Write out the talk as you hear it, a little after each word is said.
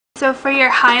so for your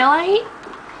highlight,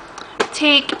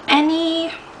 take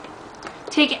any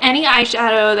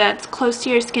eyeshadow that's close to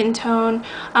your skin tone,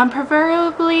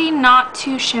 preferably not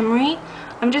too shimmery.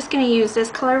 I'm just going to use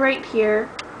this color right here.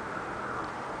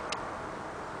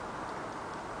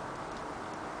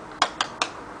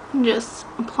 And just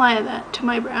apply that to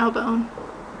my brow bone.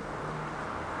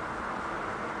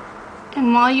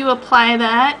 And while you apply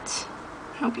that,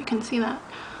 I hope you can see that,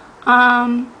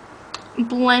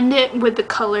 blend it with the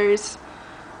colors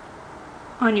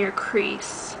on your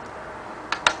crease.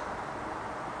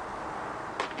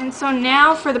 And so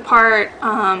now for the part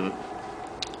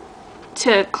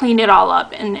to clean it all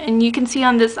up, and you can see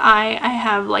on this eye I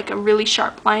have like a really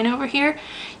sharp line over here.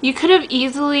 You could have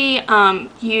easily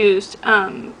used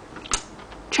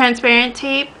transparent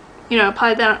tape, you know,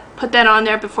 put that on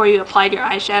there before you applied your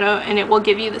eyeshadow, and it will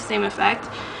give you the same effect.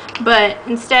 But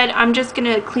instead, I'm just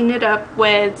going to clean it up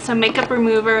with some makeup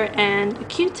remover and a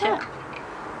Q-tip.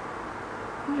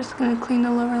 I'm just going to clean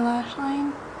the lower lash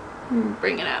line and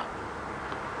bring it out.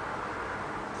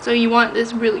 So you want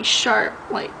this really sharp,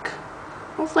 like,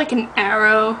 almost like an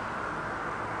arrow.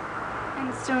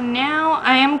 And so now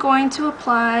I am going to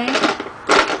apply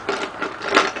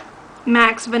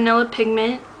MAC's Vanilla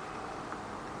Pigment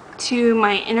to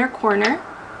my inner corner.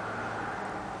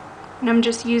 And I'm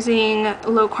just using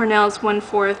Low Cornell's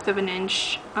 1/4 of an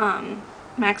inch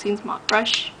Maxine's mop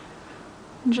brush.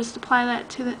 And just apply that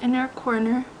to the inner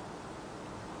corner.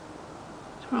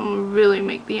 So it'll really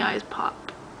make the eyes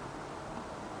pop.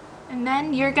 And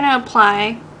then you're going to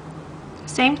apply,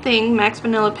 same thing, MAC's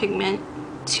Vanilla Pigment,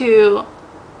 to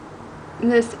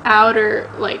this outer,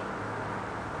 like,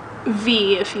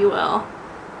 V, if you will.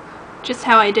 Just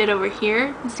how I did over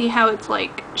here. See how it's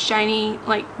like shiny,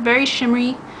 like very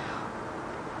shimmery,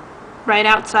 right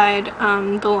outside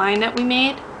the line that we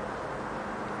made.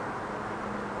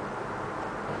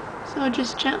 So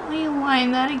just gently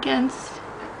line that against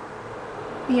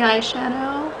the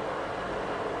eyeshadow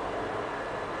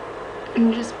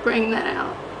and just bring that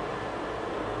out.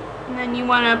 And then you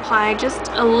want to apply just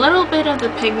a little bit of the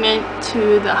pigment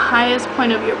to the highest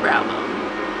point of your brow bone.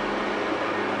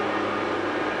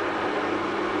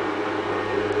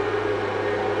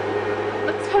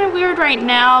 Looks kind of weird right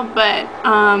now, but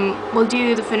we'll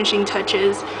do the finishing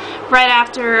touches right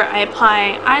after I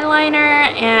apply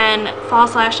eyeliner and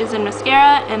false lashes and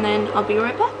mascara, and then I'll be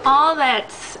right back. All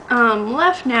that's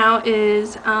left now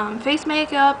is face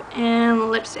makeup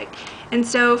and lipstick. And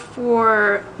so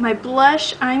for my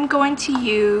blush, I'm going to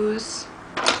use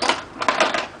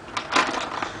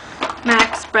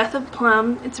MAC's Breath of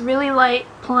Plum. It's really light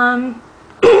plum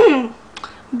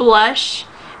blush,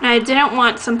 and I didn't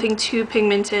want something too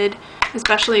pigmented,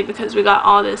 especially because we got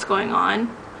all this going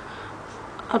on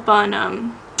up on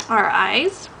our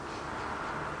eyes.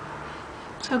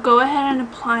 So go ahead and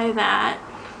apply that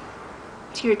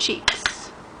to your cheeks.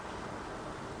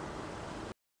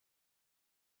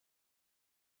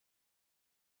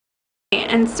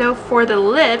 And so for the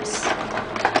lips,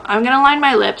 I'm going to line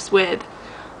my lips with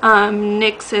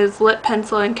NYX's Lip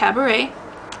Pencil in Cabaret.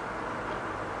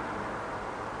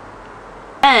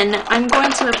 Then I'm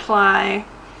going to apply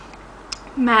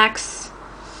MAC's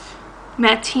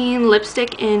Matte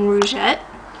Lipstick in Rougette.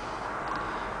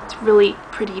 It's a really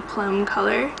pretty plum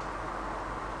color.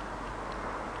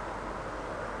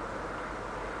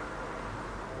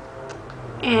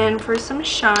 And for some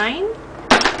shine,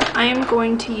 I am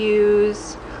going to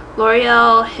use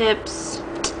L'Oreal Hips,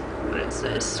 what is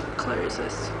this? What color is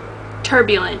this?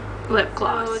 Turbulent lip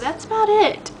gloss. So that's about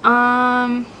it.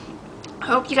 I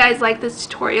hope you guys like this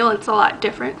tutorial. It's a lot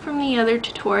different from the other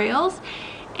tutorials.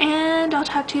 And I'll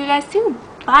talk to you guys soon.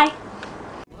 Bye.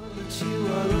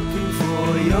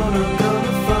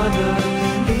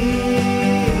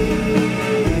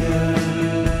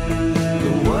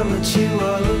 You